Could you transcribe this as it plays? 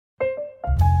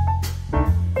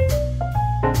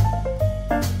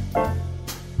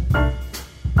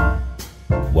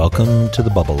Welcome to the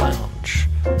Bubble Lounge.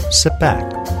 Sit back,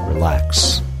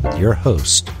 relax, with your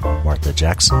host, Martha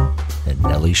Jackson and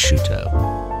Nellie Shuto.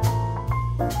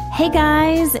 Hey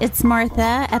guys, it's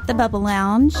Martha at the Bubble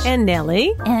Lounge. And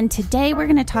Nellie. And today we're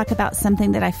going to talk about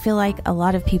something that I feel like a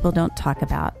lot of people don't talk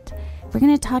about. We're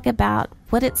going to talk about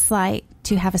what it's like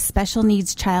to have a special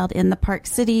needs child in the Park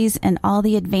Cities and all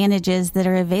the advantages that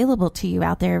are available to you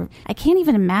out there. I can't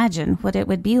even imagine what it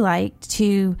would be like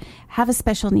to have a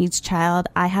special needs child.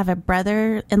 I have a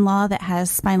brother-in-law that has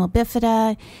spinal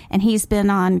bifida, and he's been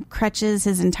on crutches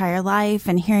his entire life,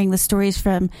 and hearing the stories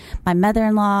from my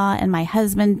mother-in-law and my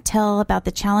husband tell about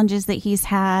the challenges that he's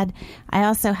had. I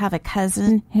also have a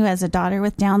cousin who has a daughter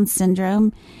with Down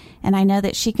syndrome, and I know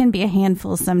that she can be a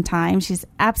handful sometimes. She's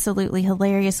absolutely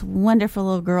hilarious, wonderful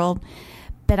little girl.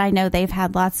 But I know they've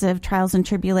had lots of trials and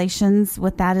tribulations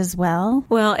with that as well.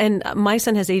 Well, and my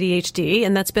son has ADHD,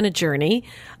 and that's been a journey,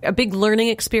 a big learning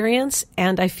experience.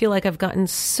 And I feel like I've gotten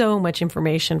so much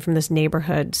information from this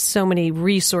neighborhood, so many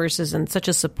resources and such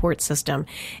a support system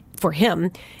for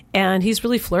him. And he's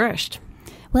really flourished.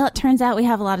 Well, it turns out we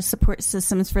have a lot of support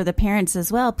systems for the parents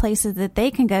as well, places that they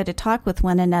can go to talk with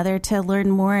one another to learn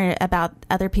more about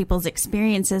other people's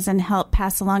experiences and help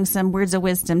pass along some words of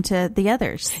wisdom to the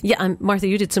others. Yeah, Martha,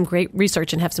 you did some great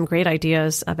research and have some great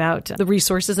ideas about the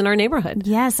resources in our neighborhood.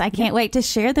 Yes, I can't wait to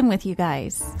share them with you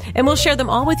guys. And we'll share them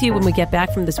all with you when we get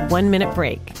back from this 1-minute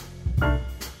break.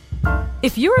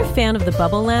 If you're a fan of the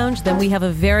Bubble Lounge, then we have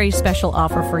a very special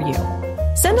offer for you.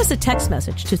 Send us a text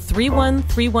message to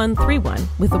 313131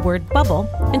 with the word bubble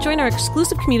and join our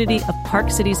exclusive community of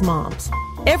Park Cities moms.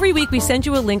 Every week we send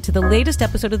you a link to the latest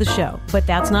episode of the show, but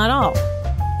that's not all.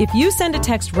 If you send a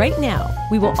text right now,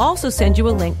 we will also send you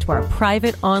a link to our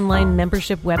private online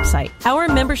membership website. Our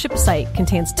membership site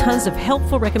contains tons of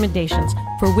helpful recommendations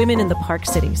for women in the Park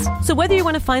Cities. So whether you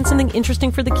want to find something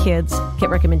interesting for the kids,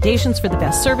 get recommendations for the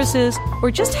best services,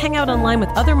 or just hang out online with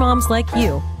other moms like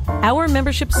you, our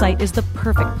membership site is the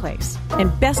perfect place.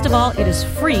 And best of all, it is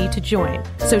free to join.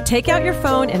 So take out your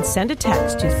phone and send a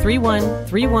text to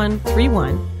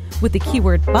 313131 with the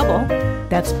keyword bubble,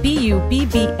 that's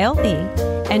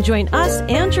BUBBLE, and join us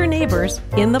and your neighbors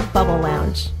in the Bubble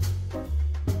Lounge.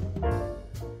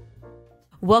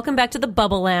 Welcome back to the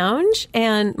Bubble Lounge.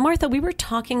 And Martha, we were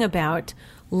talking about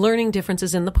learning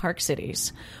differences in the Park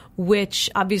Cities, which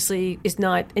obviously is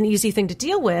not an easy thing to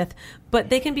deal with, but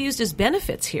they can be used as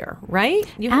benefits here, right?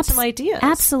 You have some ideas.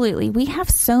 Absolutely. We have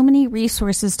so many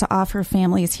resources to offer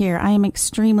families here. I am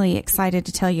extremely excited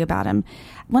to tell you about them.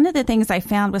 One of the things I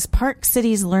found was Park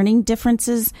Cities Learning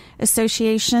Differences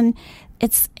Association.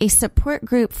 It's a support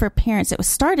group for parents. It was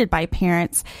started by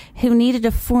parents who needed a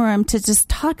forum to just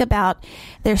talk about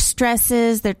their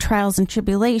stresses, their trials and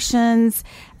tribulations,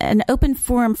 an open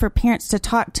forum for parents to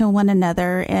talk to one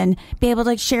another and be able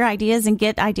to share ideas and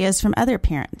get ideas from other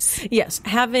parents. Yes.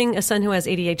 Having a son who has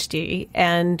ADHD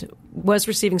and was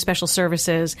receiving special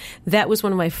services, that was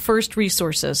one of my first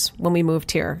resources when we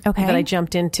moved here that I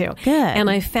jumped into. Good.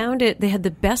 And I found they had the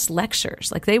best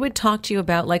lectures. Like they would talk to you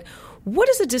about what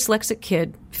does a dyslexic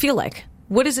kid feel like?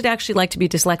 What is it actually like to be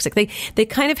dyslexic? They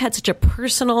kind of had such a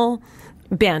personal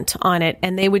bent on it,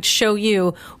 and they would show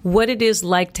you what it is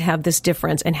like to have this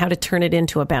difference and how to turn it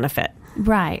into a benefit.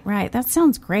 Right. That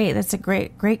sounds great. That's a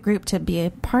great group to be a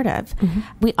part of. Mm-hmm.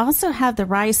 We also have the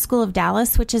Rise School of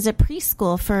Dallas, which is a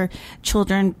preschool for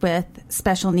children with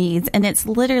special needs, and it's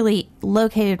literally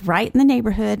located right in the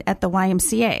neighborhood at the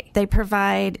YMCA. They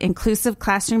provide inclusive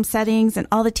classroom settings, and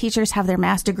all the teachers have their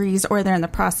master's degrees or they're in the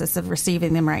process of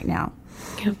receiving them right now.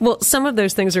 Well, some of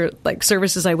those things are like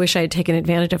services I wish I had taken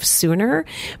advantage of sooner,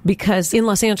 because in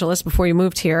Los Angeles, before you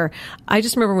moved here, I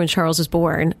just remember when Charles was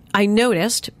born, I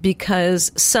noticed,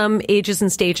 because some ages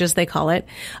and stages, they call it,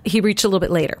 he reached a little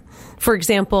bit later. For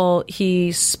example,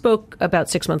 he spoke about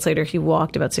 6 months later. He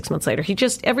walked about 6 months later.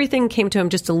 Everything came to him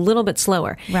just a little bit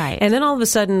slower. Right. And then all of a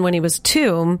sudden, when he was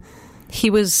 2,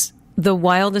 he was the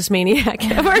wildest maniac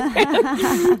ever.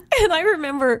 And I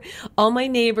remember all my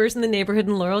neighbors in the neighborhood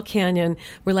in Laurel Canyon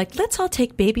were like, let's all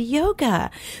take baby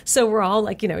yoga. So we're all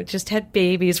like, just had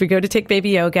babies. We go to take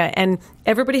baby yoga, and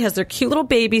everybody has their cute little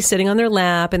baby sitting on their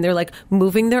lap, and they're like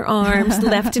moving their arms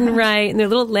left and right and their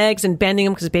little legs and bending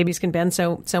them because babies can bend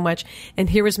so much. And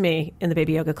here was me in the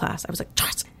baby yoga class. I was like,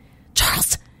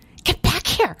 Charles, get back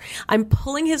here. I'm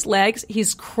pulling his legs.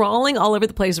 He's crawling all over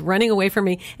the place, running away from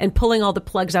me and pulling all the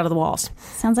plugs out of the walls.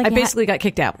 Sounds like I basically got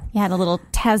kicked out. You had a little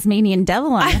Tasmanian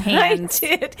devil on your hands. I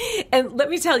did. And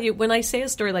let me tell you, when I say a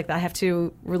story like that, I have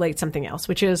to relate something else,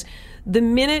 which is the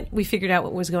minute we figured out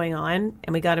what was going on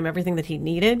and we got him everything that he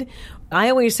needed, I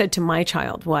always said to my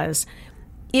child was,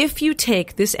 if you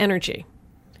take this energy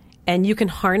and you can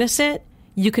harness it,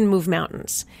 you can move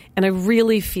mountains. And I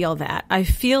really feel that. I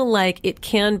feel like it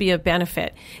can be a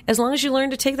benefit as long as you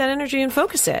learn to take that energy and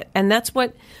focus it. And that's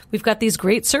what we've got these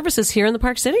great services here in the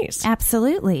Park Cities.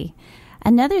 Absolutely.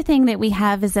 Another thing that we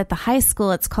have is at the high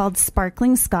school, it's called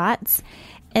Sparkling Scots.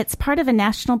 It's part of a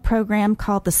national program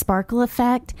called the Sparkle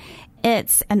Effect.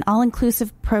 It's an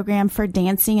all-inclusive program for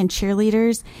dancing and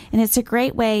cheerleaders, and it's a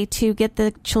great way to get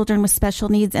the children with special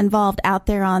needs involved out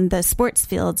there on the sports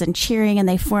fields and cheering, and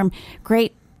they form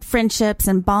great friendships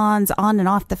and bonds on and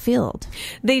off the field.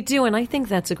 They do, and I think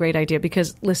that's a great idea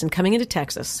because, listen, coming into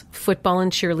Texas, football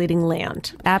and cheerleading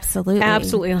land. Absolutely.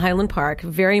 Absolutely, in Highland Park,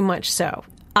 very much so.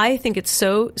 I think it's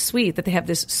so sweet that they have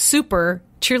this super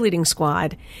cheerleading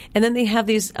squad, and then they have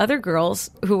these other girls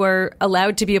who are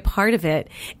allowed to be a part of it,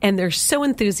 and they're so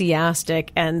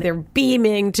enthusiastic, and they're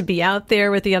beaming to be out there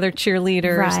with the other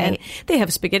cheerleaders. Right. And they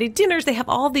have spaghetti dinners. They have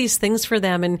all these things for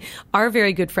them, and our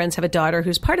very good friends have a daughter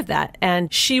who's part of that,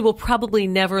 and she will probably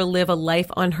never live a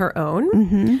life on her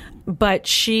own, but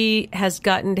she has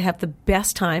gotten to have the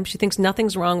best time. She thinks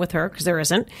nothing's wrong with her because there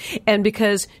isn't, and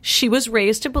because she was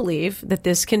raised to believe that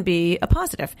this can be a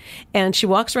positive, and she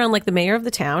walks around like the mayor of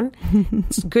the town.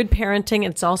 It's good parenting.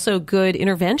 It's also good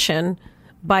intervention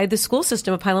by the school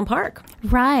system of Highland Park.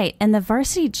 Right. And the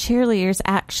varsity cheerleaders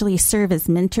actually serve as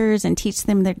mentors and teach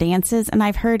them their dances. And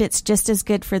I've heard it's just as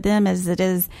good for them as it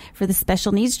is for the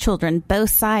special needs children.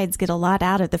 Both sides get a lot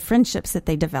out of the friendships that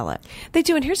they develop. They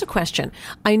do. And here's a question.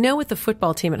 I know with the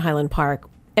football team at Highland Park,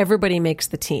 everybody makes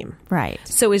the team. Right.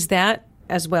 So is that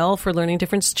as well for learning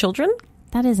difference children?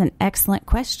 That is an excellent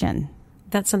question.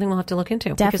 That's something we'll have to look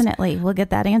into. Definitely. We'll get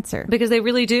that answer. Because they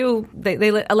really do. They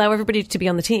allow everybody to be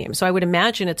on the team. So I would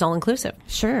imagine it's all inclusive.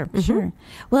 Sure, sure.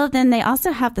 Well, then they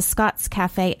also have the Scots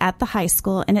Cafe at the high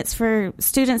school, and it's for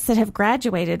students that have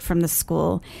graduated from the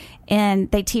school.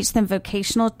 And they teach them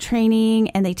vocational training,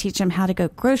 and they teach them how to go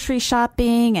grocery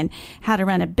shopping and how to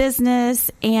run a business.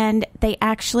 And they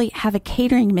actually have a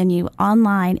catering menu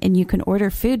online, and you can order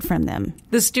food from them.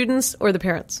 The students or the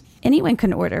parents? Anyone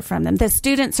can order from them. The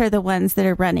students are the ones that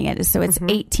are running it. So it's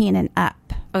 18 and up.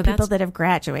 People that have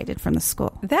graduated from the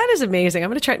school. That is amazing. I'm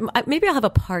going to try. Maybe I'll have a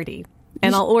party.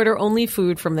 And I'll order only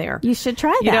food from there. You should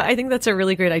try that. You know, I think that's a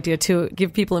really great idea to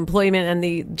give people employment and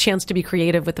the chance to be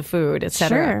creative with the food, et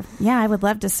cetera. Sure. Yeah, I would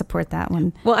love to support that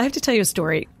one. Well, I have to tell you a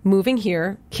story. Moving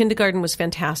here, kindergarten was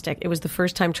fantastic. It was the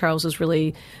first time Charles was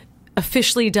really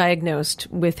officially diagnosed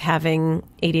with having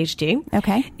ADHD.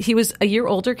 Okay. He was a year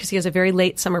older because he has a very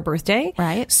late summer birthday.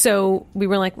 Right. So we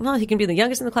were like, well, he can be the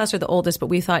youngest in the class or the oldest, but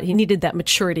we thought he needed that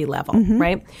maturity level,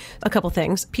 right? A couple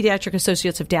things. Pediatric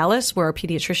Associates of Dallas, where our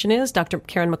pediatrician is, Dr.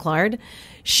 Karen McLeod,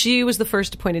 she was the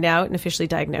first to point it out and officially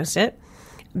diagnose it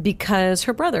because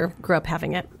her brother grew up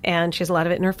having it, and she has a lot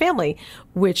of it in her family,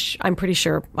 which I'm pretty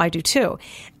sure I do too.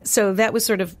 So that was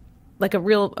sort of like a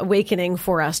real awakening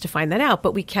for us to find that out.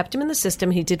 But we kept him in the system.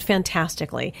 He did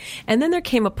fantastically. And then there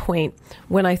came a point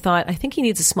when I thought, I think he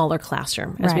needs a smaller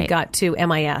classroom as we got to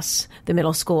MIS, the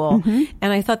middle school.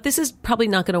 And I thought, this is probably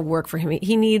not going to work for him.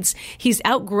 He's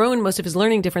outgrown most of his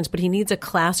learning difference, but he needs a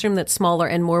classroom that's smaller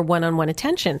and more one-on-one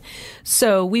attention.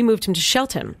 So we moved him to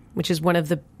Shelton, which is one of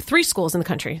the 3 schools in the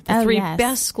country, the 3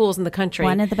 best schools in the country.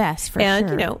 One of the best, for sure. And,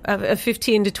 you know, a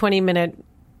 15 to 20 minute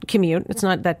commute. It's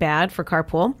not that bad for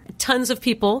carpool. Tons of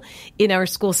people in our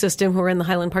school system who are in the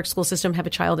Highland Park school system have a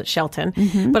child at Shelton.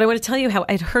 But I want to tell you how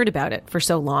I'd heard about it for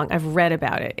so long. I've read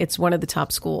about it. It's one of the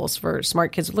top schools for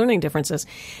smart kids with learning differences.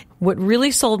 What really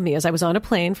sold me is I was on a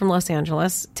plane from Los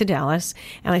Angeles to Dallas,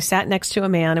 and I sat next to a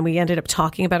man, and we ended up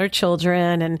talking about our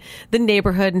children and the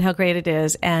neighborhood and how great it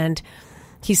is. And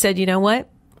he said, you know what?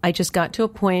 I just got to a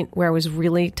point where I was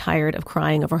really tired of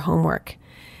crying over homework.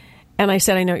 And I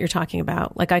said, I know what you're talking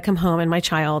about. Like, I come home and my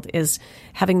child is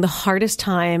having the hardest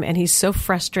time and he's so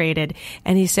frustrated.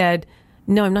 And he said,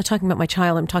 no, I'm not talking about my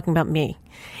child. I'm talking about me.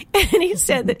 And he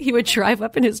said that he would drive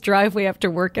up in his driveway after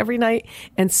work every night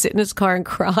and sit in his car and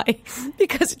cry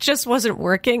because it just wasn't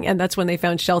working. And that's when they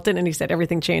found Shelton, and he said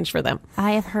everything changed for them.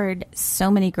 I have heard so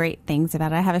many great things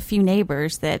about it. I have a few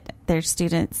neighbors that their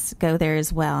students go there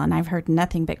as well, and I've heard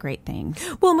nothing but great things.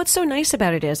 Well, and what's so nice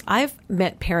about it is I've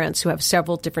met parents who have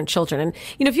several different children. And,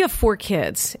 you know, if you have 4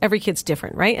 kids, every kid's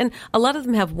different, right? And a lot of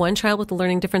them have one child with a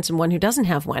learning difference and one who doesn't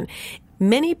have one.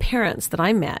 Many parents that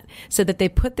I met said that they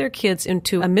put their kids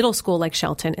into a middle school like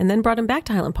Shelton and then brought them back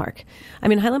to Highland Park. I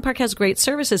mean, Highland Park has great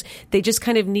services. They just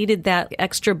kind of needed that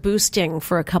extra boosting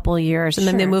for a couple of years, and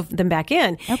then they moved them back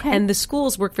in. Okay. And the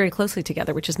schools work very closely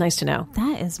together, which is nice to know.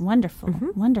 That is wonderful.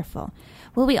 Wonderful.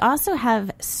 Well, we also have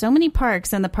so many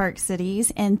parks in the Park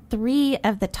Cities, and 3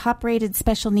 of the top-rated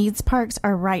special needs parks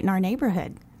are right in our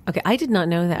neighborhood. Okay, I did not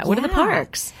know that. What are the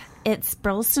parks? It's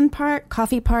Burleson Park,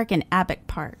 Coffee Park, and Abbott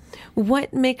Park.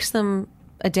 What makes them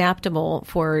adaptable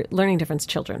for learning difference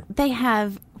children? They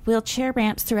have wheelchair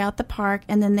ramps throughout the park,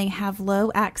 and then they have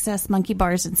low-access monkey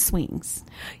bars and swings.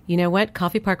 You know what?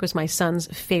 Coffee Park was my son's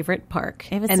favorite park.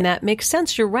 And that makes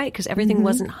sense. You're right, because everything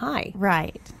wasn't high.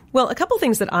 Right. Well, a couple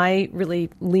things that I really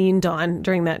leaned on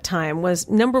during that time was,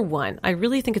 number one, I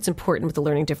really think it's important with the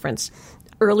learning difference.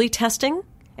 Early testing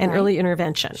and early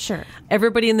intervention. Sure.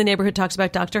 Everybody in the neighborhood talks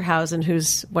about Dr. Housen,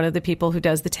 who's one of the people who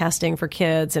does the testing for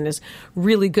kids and is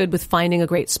really good with finding a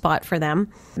great spot for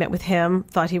them. Met with him,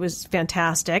 thought he was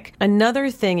fantastic. Another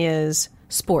thing is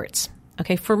sports.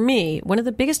 Okay, for me, one of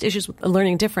the biggest issues with a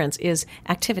learning difference is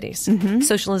activities,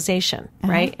 socialization,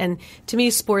 right? And to me,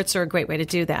 sports are a great way to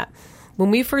do that. When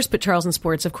we first put Charles in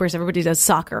sports, of course, everybody does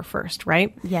soccer first,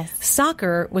 right? Yes.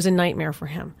 Soccer was a nightmare for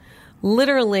him.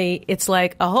 Literally, it's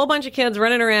like a whole bunch of kids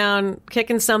running around,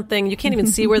 kicking something. You can't even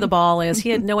see where the ball is. He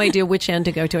had no idea which end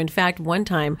to go to. In fact, one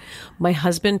time, my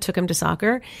husband took him to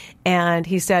soccer, and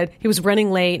he said he was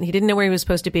running late, and he didn't know where he was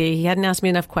supposed to be. He hadn't asked me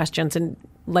enough questions, and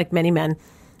like many men,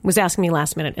 was asking me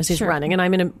last minute as he's running, and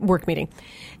I'm in a work meeting.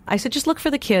 I said, just look for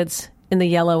the kids in the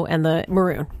yellow and the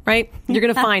maroon, right? You're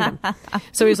going to find them.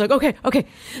 So he's like, okay.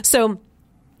 So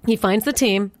he finds the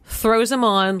team, throws them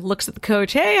on, looks at the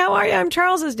coach. Hey, how are you? I'm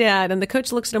Charles's dad. And the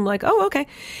coach looks at him like, oh, okay.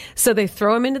 So they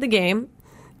throw him into the game.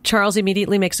 Charles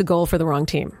immediately makes a goal for the wrong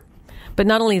team. But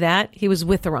not only that, he was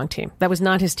with the wrong team. That was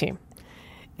not his team.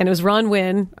 And it was Ron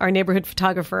Wynn, our neighborhood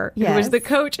photographer, who was the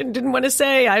coach and didn't want to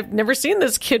say, I've never seen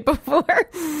this kid before.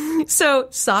 So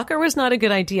soccer was not a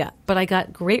good idea. But I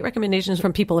got great recommendations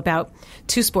from people about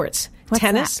two sports. What's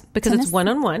tennis, that? because Tennis? it's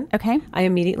one-on-one. Okay. I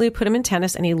immediately put him in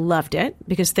tennis, and he loved it,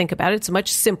 because think about it, it's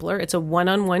much simpler. It's a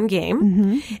one-on-one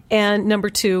game. And number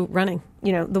two, running.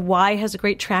 You know, the Y has a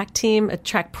great track team, a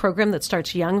track program that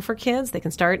starts young for kids. They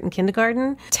can start in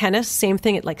kindergarten. Tennis, same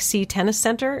thing at like C Tennis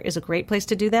Center is a great place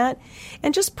to do that.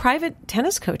 And just private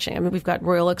tennis coaching. I mean, we've got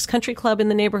Royal Oaks Country Club in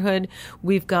the neighborhood.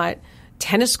 We've got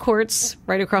tennis courts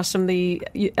right across from the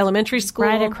elementary school.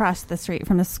 Right across the street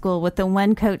from the school with the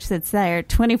one coach that's there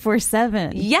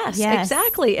 24/7. Yes,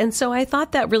 exactly. And so I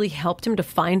thought that really helped him to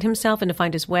find himself and to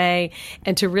find his way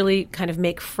and to really kind of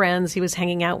make friends he was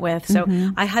hanging out with. So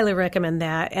I highly recommend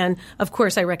that. And of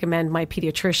course, I recommend my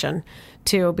pediatrician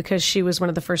too, because she was one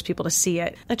of the first people to see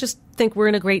it. I just think we're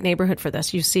in a great neighborhood for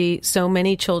this. You see so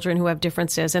many children who have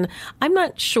differences. And I'm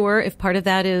not sure if part of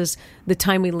that is the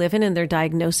time we live in and they're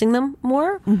diagnosing them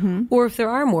more, or if there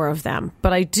are more of them.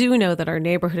 But I do know that our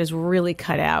neighborhood is really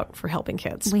cut out for helping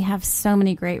kids. We have so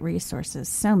many great resources,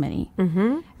 so many.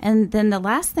 And then the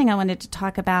last thing I wanted to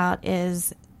talk about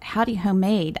is Howdy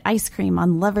Homemade ice cream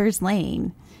on Lover's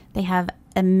Lane. They have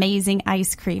amazing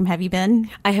ice cream. Have you been?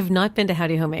 I have not been to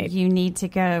Howdy Homemade. You need to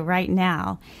go right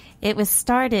now. It was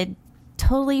started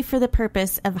totally for the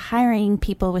purpose of hiring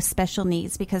people with special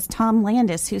needs, because Tom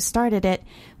Landis, who started it,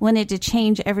 wanted to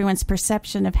change everyone's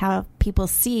perception of how people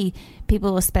see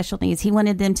people with special needs. He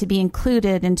wanted them to be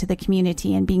included into the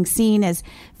community and being seen as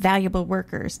valuable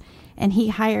workers. And he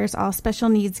hires all special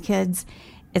needs kids.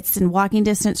 It's in walking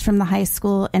distance from the high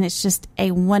school, and it's just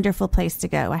a wonderful place to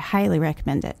go. I highly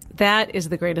recommend it. That is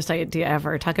the greatest idea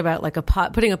ever. Talk about like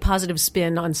putting a positive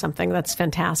spin on something. That's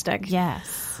fantastic.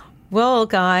 Yes. Well,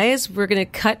 guys, we're going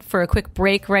to cut for a quick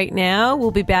break right now.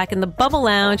 We'll be back in the Bubble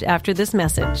Lounge after this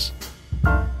message.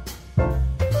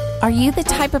 Are you the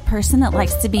type of person that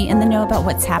likes to be in the know about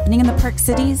what's happening in the Park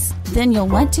Cities? Then you'll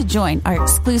want to join our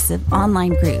exclusive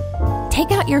online group.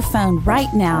 Take out your phone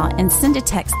right now and send a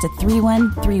text to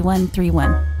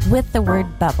 313131 with the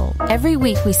word bubble. Every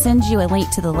week we send you a link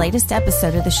to the latest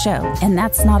episode of the show. And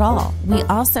that's not all. We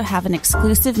also have an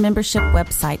exclusive membership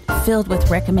website filled with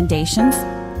recommendations,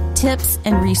 tips,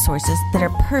 and resources that are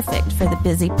perfect for the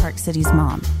busy Park Cities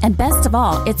mom. And best of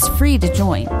all, it's free to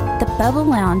join. The Bubble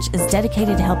Lounge is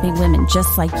dedicated to helping women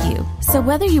just like you. So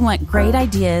whether you want great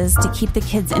ideas to keep the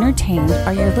kids entertained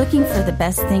or you're looking for the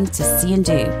best things to see and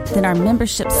do, then our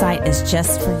membership site is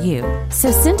just for you.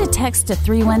 So send a text to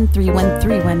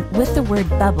 313131 with the word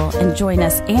bubble and join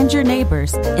us and your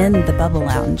neighbors in the Bubble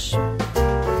Lounge.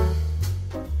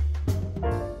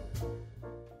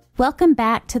 Welcome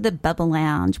back to the Bubble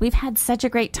Lounge. We've had such a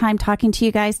great time talking to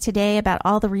you guys today about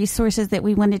all the resources that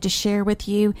we wanted to share with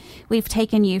you. We've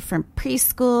taken you from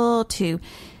preschool to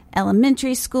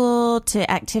elementary school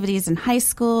to activities in high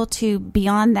school to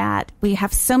beyond that. We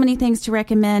have so many things to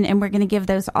recommend, and we're going to give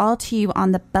those all to you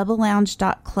on the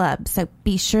bubblelounge.club. So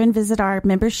be sure and visit our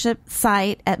membership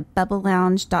site at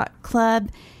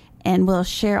bubblelounge.club, and we'll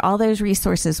share all those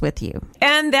resources with you.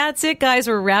 And that's it, guys.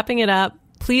 We're wrapping it up.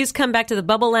 please come back to the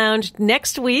Bubble Lounge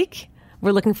next week.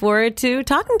 We're looking forward to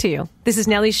talking to you. This is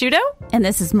Nellie Shudo. And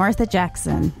this is Martha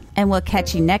Jackson. And we'll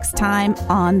catch you next time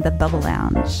on the Bubble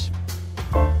Lounge.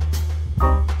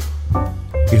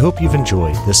 We hope you've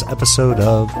enjoyed this episode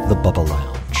of The Bubble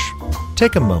Lounge.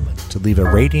 Take a moment to leave a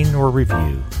rating or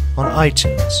review on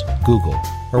iTunes, Google,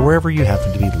 or wherever you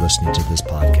happen to be listening to this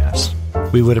podcast.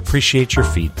 We would appreciate your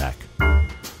feedback.